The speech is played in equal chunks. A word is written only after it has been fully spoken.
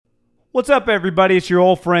What's up, everybody? It's your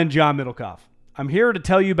old friend, John Middlecoff. I'm here to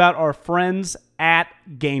tell you about our friends at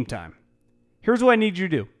Game Time. Here's what I need you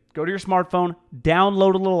to do. Go to your smartphone,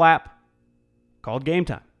 download a little app called Game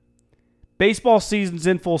Time. Baseball season's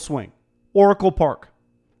in full swing. Oracle Park.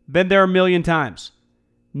 Been there a million times.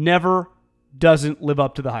 Never doesn't live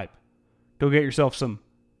up to the hype. Go get yourself some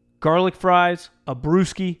garlic fries, a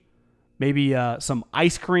brewski, maybe some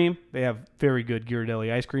ice cream. They have very good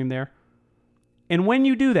Ghirardelli ice cream there. And when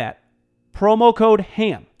you do that, promo code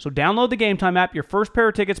HAM. So download the Game Time app. Your first pair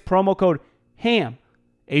of tickets, promo code HAM,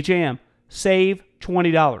 H-A-M, save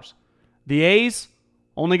 $20. The A's,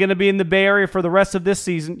 only going to be in the Bay Area for the rest of this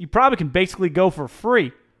season. You probably can basically go for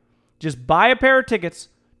free. Just buy a pair of tickets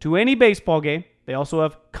to any baseball game. They also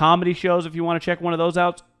have comedy shows if you want to check one of those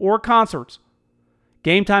out, or concerts.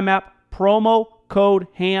 Game Time app, promo code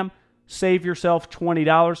HAM, save yourself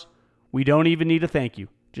 $20. We don't even need a thank you.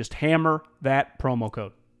 Just hammer that promo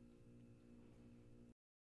code.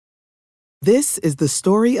 This is the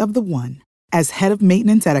story of the one. As head of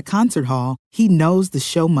maintenance at a concert hall, he knows the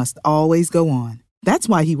show must always go on. That's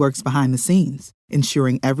why he works behind the scenes,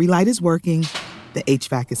 ensuring every light is working, the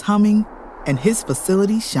HVAC is humming, and his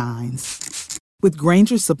facility shines. With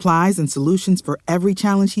Grainger's supplies and solutions for every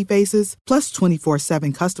challenge he faces, plus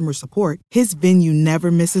 24/7 customer support, his venue never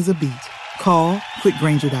misses a beat. Call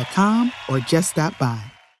quickgrainger.com or just stop by.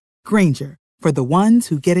 Grainger, for the ones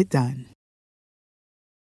who get it done.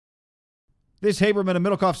 This Haberman and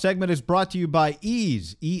Middlecoff segment is brought to you by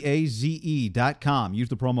Eaze, EAZE.com. Use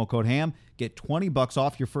the promo code HAM, get $20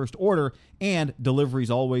 off your first order, and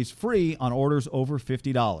delivery's always free on orders over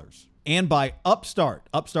 $50. And by Upstart,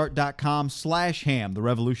 upstart.com/ham, the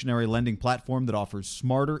revolutionary lending platform that offers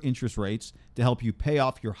smarter interest rates to help you pay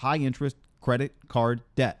off your high-interest credit card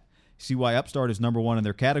debt. See why Upstart is number one in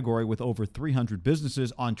their category with over 300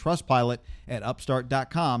 businesses on Trustpilot at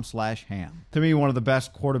upstart.com/ham. To me, one of the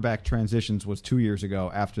best quarterback transitions was 2 years ago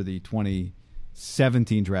after the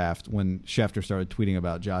 2017 draft when Schefter started tweeting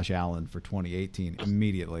about Josh Allen for 2018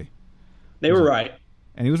 immediately. They were right.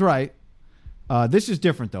 And he was right. This is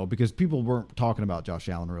different, though, because people weren't talking about Josh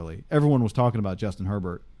Allen, really. Everyone was talking about Justin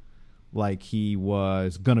Herbert like he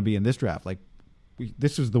was going to be in this draft. Like,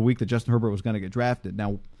 this was the week that Justin Herbert was going to get drafted.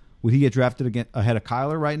 Now, would he get drafted again ahead of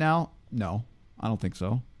Kyler right now? No, I don't think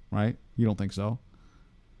so. Right? You don't think so?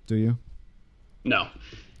 Do you? No.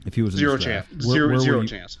 If he was in zero this draft, chance. Zero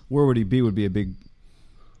chance. Where would he be? Would be a big.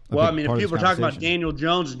 Well, I mean, if people are talking about Daniel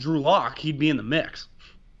Jones and Drew Lock, he'd be in the mix.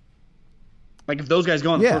 Like if those guys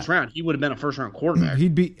go in the first round, he would have been a first-round quarterback.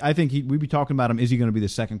 He'd be. I think we'd be talking about him. Is he going to be the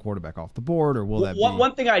second quarterback off the board, or will that be?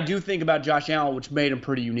 One thing I do think about Josh Allen, which made him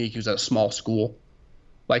pretty unique, he was at a small school.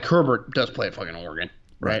 Like Herbert does play at fucking Oregon,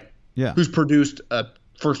 right? Yeah. Who's produced a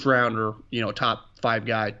first-rounder, top 5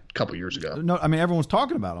 guy a couple years ago. No, I mean everyone was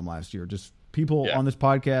talking about him last year. Just people on this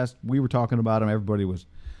podcast, we were talking about him. Everybody was,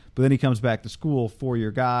 but then he comes back to school,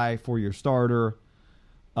 4-year guy, 4-year starter.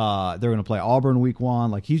 They're going to play Auburn week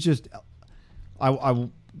 1. Like he's just. I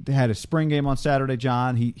had a spring game on Saturday,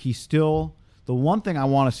 John. He's still the one thing I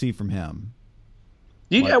want to see from him.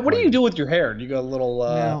 What do you do with your hair? Do you got a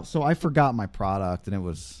little? So I forgot my product, and it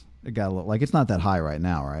got a little like it's not that high right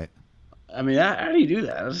now, right? I mean, how do you do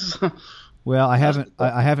that? Well, I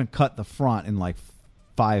haven't cut the front in like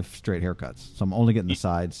 5 straight haircuts, so I'm only getting the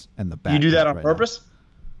sides and the back. You do that on purpose?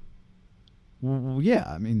 Well,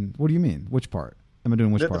 yeah. I mean, what do you mean? Which part? Am I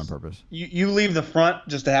doing which part on purpose? You leave the front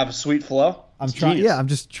just to have a sweet flow? I'm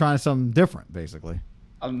just trying something different, basically.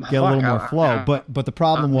 Get a little more flow. But the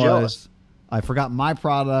problem was jealous. I forgot my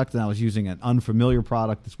product and I was using an unfamiliar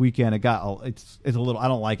product this weekend. It's a little. I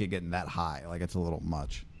don't like it getting that high. Like it's a little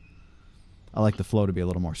much. I like the flow to be a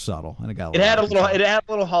little more subtle, and it had a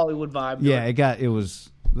little Hollywood vibe. Yeah, it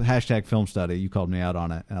was hashtag film study. You called me out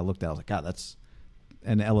on it, and I looked at it. I was like, God, that's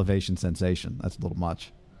an elevation sensation. That's a little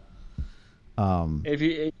much.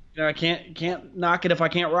 If I can't knock it if I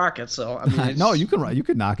can't rock it. So I mean, no, you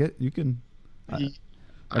can knock it. You can.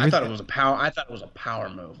 I thought it was a power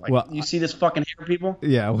move. Like, you see this fucking hair, people?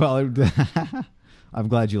 Yeah. Well, I'm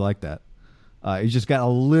glad you like that. You just got a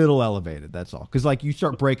little elevated. That's all. Because like you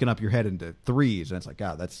start breaking up your head into threes, and it's like,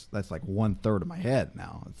 God, that's like 1/3 of my head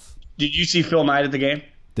now. Did you see Phil Knight at the game?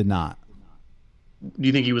 Did not. Do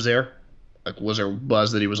you think he was there? Like, was there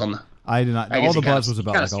buzz that he was on the? I did not. All the buzz was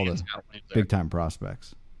about like all the big time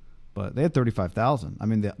prospects, but they had 35,000. I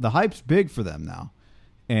mean, the hype's big for them now,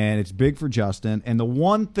 and it's big for Justin. And the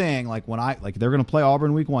one thing, like they're going to play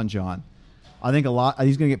Auburn week 1, John. I think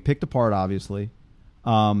he's going to get picked apart, obviously.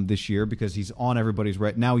 This year because he's on everybody's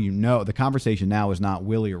now the conversation now is not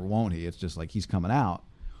will he or won't he, it's just like he's coming out.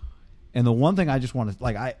 And the one thing I just want to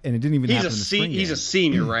and it didn't even happen in the spring game. He's a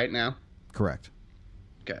senior right now. Correct.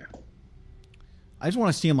 Okay. I just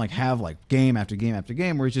want to see him have game after game after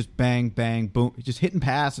game where he's just bang, bang, boom, he's just hitting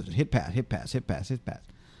passes, hit pass, hit pass, hit pass, hit pass.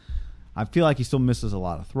 I feel like he still misses a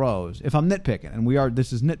lot of throws. If I'm nitpicking, and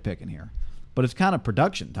this is nitpicking here, but it's kind of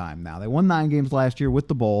production time now. They won 9 games last year with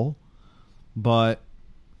the bowl, but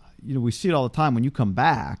we see it all the time. When you come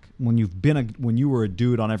back, when you were a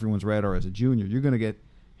dude on everyone's radar as a junior, you're going to get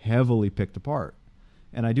heavily picked apart.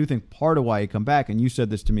 And I do think part of why he come back, and you said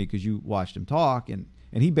this to me because you watched him talk, and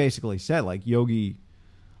he basically said, Yogi,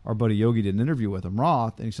 our buddy Yogi did an interview with him,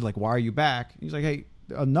 Roth, and he said, why are you back? And he's like, hey,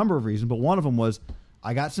 a number of reasons, but one of them was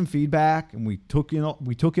I got some feedback, and we took in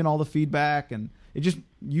all the feedback, and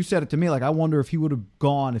you said it to me, I wonder if he would have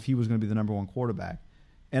gone if he was going to be the number 1 quarterback.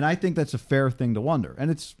 And I think that's a fair thing to wonder.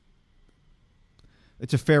 And it's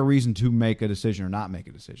a fair reason to make a decision or not make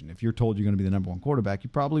a decision. If you're told you're going to be the number 1 quarterback, you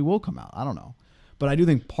probably will come out. I don't know. But I do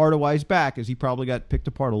think part of why he's back is he probably got picked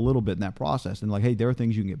apart a little bit in that process. And hey, there are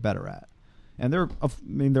things you can get better at. And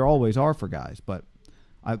there always are for guys. But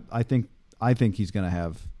I think he's going to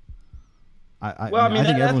have. I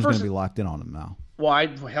think everyone's going to be locked in on him now. Well,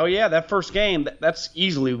 hell yeah, that first game, that's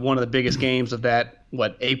easily one of the biggest games of that.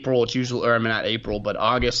 April? It's usually, not April, but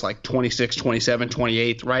August, 26, 27,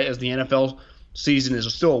 28, right? As the NFL season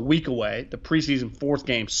is still a week away. The preseason 4th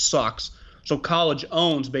game sucks. So college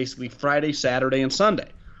owns basically Friday, Saturday, and Sunday.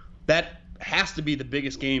 That has to be the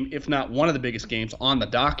biggest game, if not one of the biggest games on the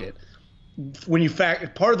docket.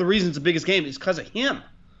 Part of the reason it's the biggest game is because of him.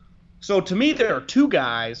 So to me, there are 2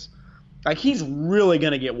 guys. He's really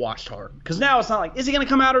going to get watched hard. Because now it's not is he going to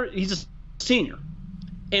come out or he's a senior?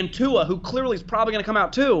 And Tua, who clearly is probably going to come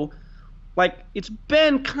out too, it's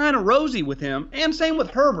been kind of rosy with him. And same with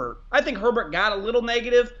Herbert. I think Herbert got a little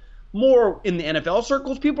negative more in the NFL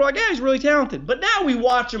circles. People are yeah, he's really talented. But now we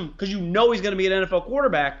watch him because he's going to be an NFL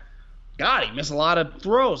quarterback. God, he missed a lot of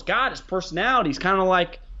throws. God, his personality, he's kind of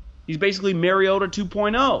he's basically Mariota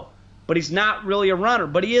 2.0. But he's not really a runner.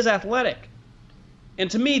 But he is athletic. And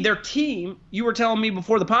to me, their team, you were telling me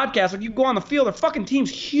before the podcast, you go on the field, their fucking team's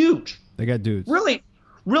huge. They got dudes.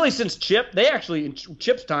 Really since Chip, they actually, in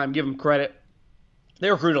Chip's time, give him credit, they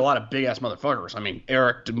recruited a lot of big-ass motherfuckers.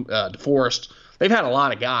 Eric DeForest. They've had a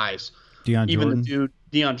lot of guys. Deion Jordan. The dude,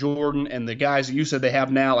 Deion Jordan, and the guys that you said they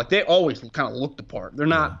have now, they always kind of looked the part. They're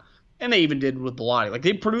not, and they even did with Bellotti.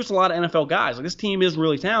 They produce a lot of NFL guys. This team is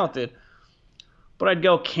really talented. But I'd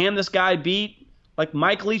go, can this guy beat,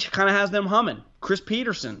 Mike Leach kind of has them humming. Chris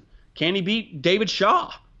Peterson. Can he beat David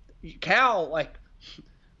Shaw? Cal,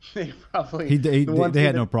 they probably. They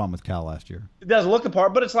had no problem with Cal last year. It doesn't look the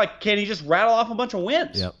part, but it's can he just rattle off a bunch of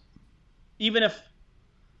wins? Yep. Even if,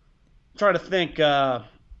 I'm trying to think, I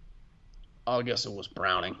guess it was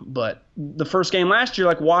Browning, but the first game last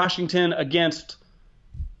year, Washington against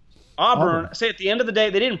Auburn, say at the end of the day,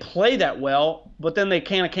 they didn't play that well, but then they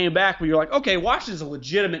kind of came back where you're okay, Washington's a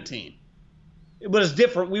legitimate team. But it's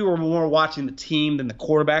different. We were more watching the team than the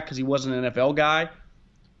quarterback because he wasn't an NFL guy.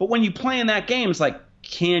 But when you play in that game, it's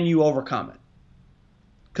can you overcome it?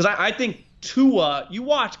 Because I think Tua, you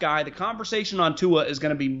watch, Guy, the conversation on Tua is going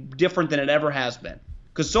to be different than it ever has been.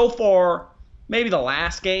 Because so far, maybe the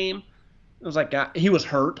last game, it was he was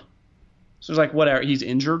hurt. So it was whatever, he's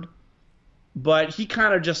injured. But he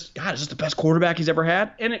kind of just, God, is this the best quarterback he's ever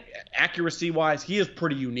had? And accuracy-wise, he is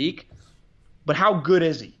pretty unique. But how good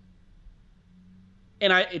is he?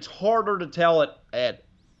 And it's harder to tell at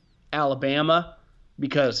Alabama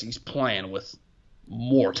because he's playing with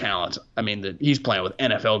more talent. He's playing with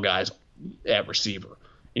NFL guys at receiver.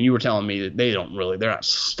 And you were telling me that they're not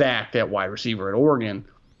stacked at wide receiver at Oregon.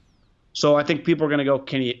 So I think people are going to go,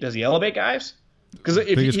 does he elevate guys? Because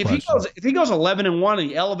if he goes 11-1 and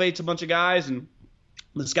he elevates a bunch of guys and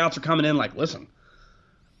the scouts are coming in listen,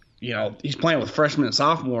 he's playing with freshmen and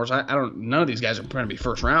sophomores. None of these guys are going to be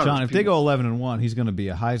first rounders. John, if they go 11-1, he's going to be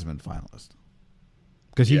a Heisman finalist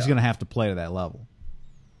because he's going to have to play to that level.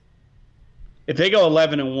 If they go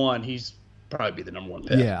 11-1, he's probably be the number 1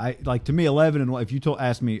 pick. Yeah, to me 11-1. If you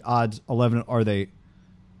ask me odds 11, are they?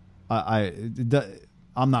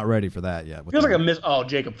 I'm not ready for that yet. Feels like a miss. Oh,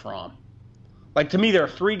 Jacob Fromm. To me, there are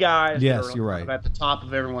 3 guys. Yes, that are you're right. At the top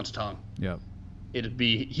of everyone's tongue. Yep.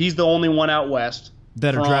 He's the only one out west.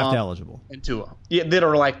 That are draft eligible. And Tua. Yeah, that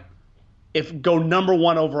are if go number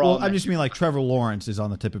 1 overall. Well, I just mean Trevor Lawrence is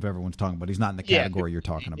on the tip of everyone's tongue, but he's not in the category you're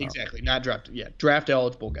talking about. Exactly. Not drafted. Yeah, draft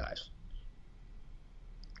eligible guys.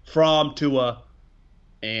 From Tua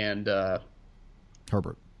and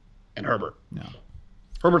Herbert. And Herbert. Yeah.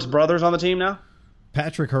 Herbert's brother's on the team now?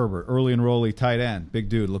 Patrick Herbert, early enrollee, tight end. Big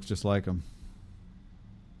dude, looks just like him.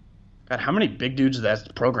 God, how many big dudes does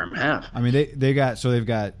that program have? I mean, they've got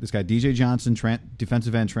this guy DJ Johnson,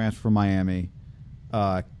 defensive end transfer from Miami,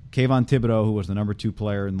 Kayvon Thibodeau, who was the number 2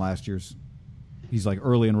 player in last year's. He's like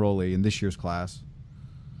early enrollee in this year's class.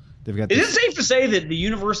 They've got. Is it safe to say that the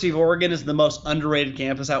University of Oregon is the most underrated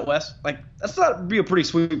campus out west? Like, that's not be a pretty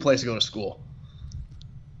sweet place to go to school.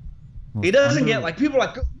 It doesn't get like people are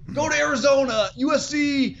like go to Arizona,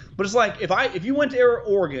 USC, but it's like if you went to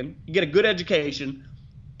Oregon, you get a good education,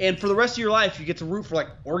 and for the rest of your life you get to root for like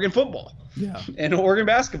Oregon football, and Oregon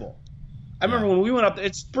basketball. I remember when we went up there,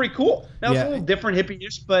 it's pretty cool. Now it's a little different,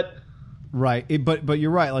 hippie-ish, but. Right, but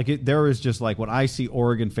you're right. Like there is just like when I see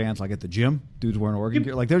Oregon fans like at the gym, dudes wearing Oregon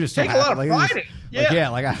gear, like they're just so take a lot of like, pride in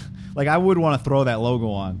it. Like I would want to throw that logo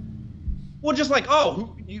on. Well, just like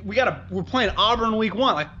we're playing Auburn week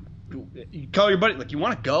 1. Like you call your buddy, like you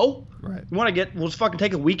want to go? Right. You want to we'll just fucking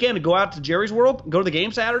take a weekend and go out to Jerry's World, go to the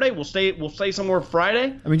game Saturday. We'll stay somewhere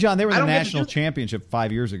Friday. I mean, John, they were in the national championship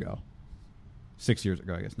 5 years ago, 6 years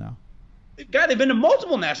ago, I guess now. God, they've been to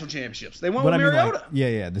multiple national championships. They went with Mariota.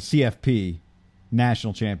 The CFP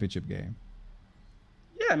national championship game.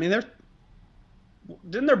 Yeah, I mean,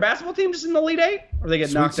 didn't their basketball team just in the Elite 8? Or they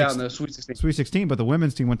get knocked out in the Sweet 16? Sweet 16, but the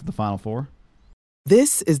women's team went to the Final Four.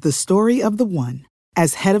 This is the story of the one.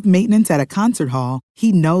 As head of maintenance at a concert hall,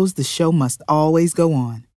 he knows the show must always go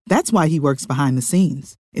on. That's why he works behind the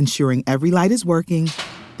scenes, ensuring every light is working,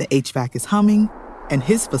 the HVAC is humming, and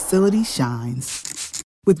his facility shines.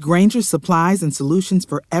 With Grainger's supplies and solutions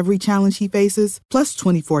for every challenge he faces, plus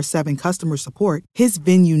 24/7 customer support, his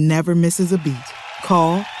venue never misses a beat.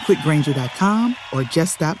 Call quickgrainger.com or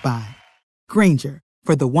just stop by. Grainger,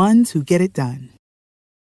 for the ones who get it done.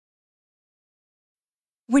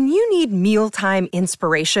 When you need mealtime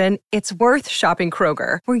inspiration, it's worth shopping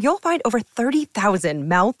Kroger, where you'll find over 30,000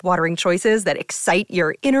 mouth-watering choices that excite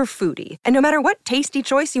your inner foodie. And no matter what tasty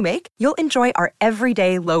choice you make, you'll enjoy our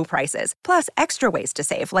everyday low prices, plus extra ways to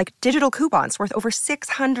save, like digital coupons worth over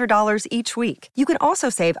 $600 each week. You can also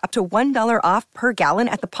save up to $1 off per gallon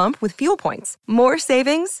at the pump with fuel points. More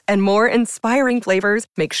savings and more inspiring flavors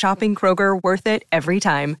make shopping Kroger worth it every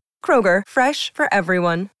time. Kroger, fresh for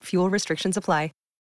everyone. Fuel restrictions apply.